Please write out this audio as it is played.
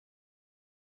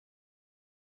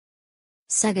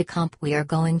Segacamp, we are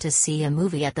going to see a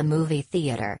movie at the movie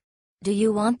theater. Do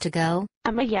you want to go?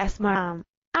 Yes, Mom.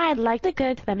 I'd like to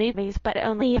go to the movies, but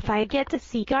only if I get to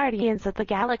see Guardians of the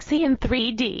Galaxy in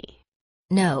 3D.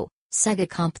 No,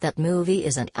 Segacamp, that movie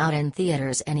isn't out in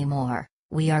theaters anymore.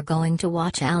 We are going to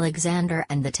watch Alexander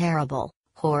and the Terrible,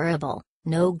 Horrible,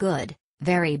 No Good,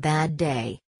 Very Bad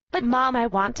Day. But Mom, I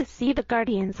want to see the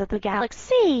Guardians of the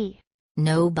Galaxy.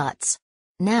 No buts.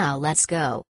 Now let's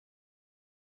go.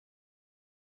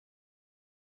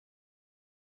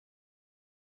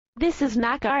 This is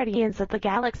not Guardians of the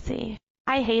Galaxy.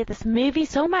 I hate this movie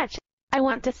so much. I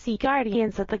want to see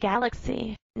Guardians of the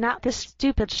Galaxy, not this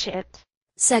stupid shit.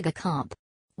 Segacamp.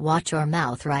 Watch your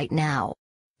mouth right now.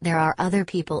 There are other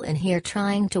people in here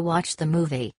trying to watch the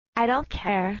movie. I don't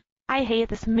care. I hate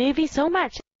this movie so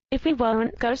much. If we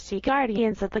won't go see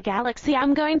Guardians of the Galaxy,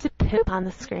 I'm going to poop on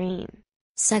the screen.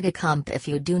 Segacamp, if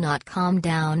you do not calm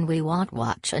down, we won't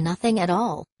watch nothing at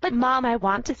all. But Mom, I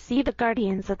want to see the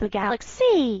Guardians of the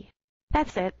Galaxy.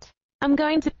 That's it. I'm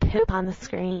going to poop on the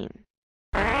screen.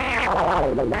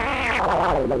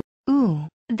 Ooh,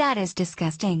 that is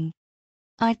disgusting.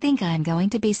 I think I'm going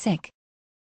to be sick.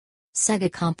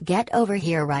 Segacamp, get over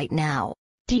here right now.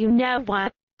 Do you know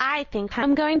what? I think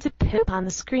I'm going to poop on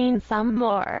the screen some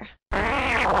more.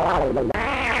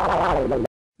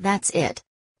 That's it.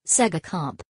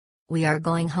 Segacamp. We are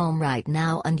going home right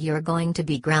now and you're going to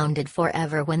be grounded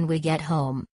forever when we get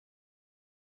home.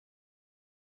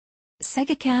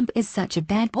 Segacamp is such a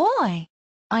bad boy.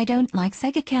 I don't like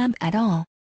Segacamp at all.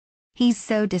 He's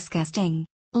so disgusting.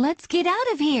 Let's get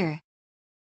out of here.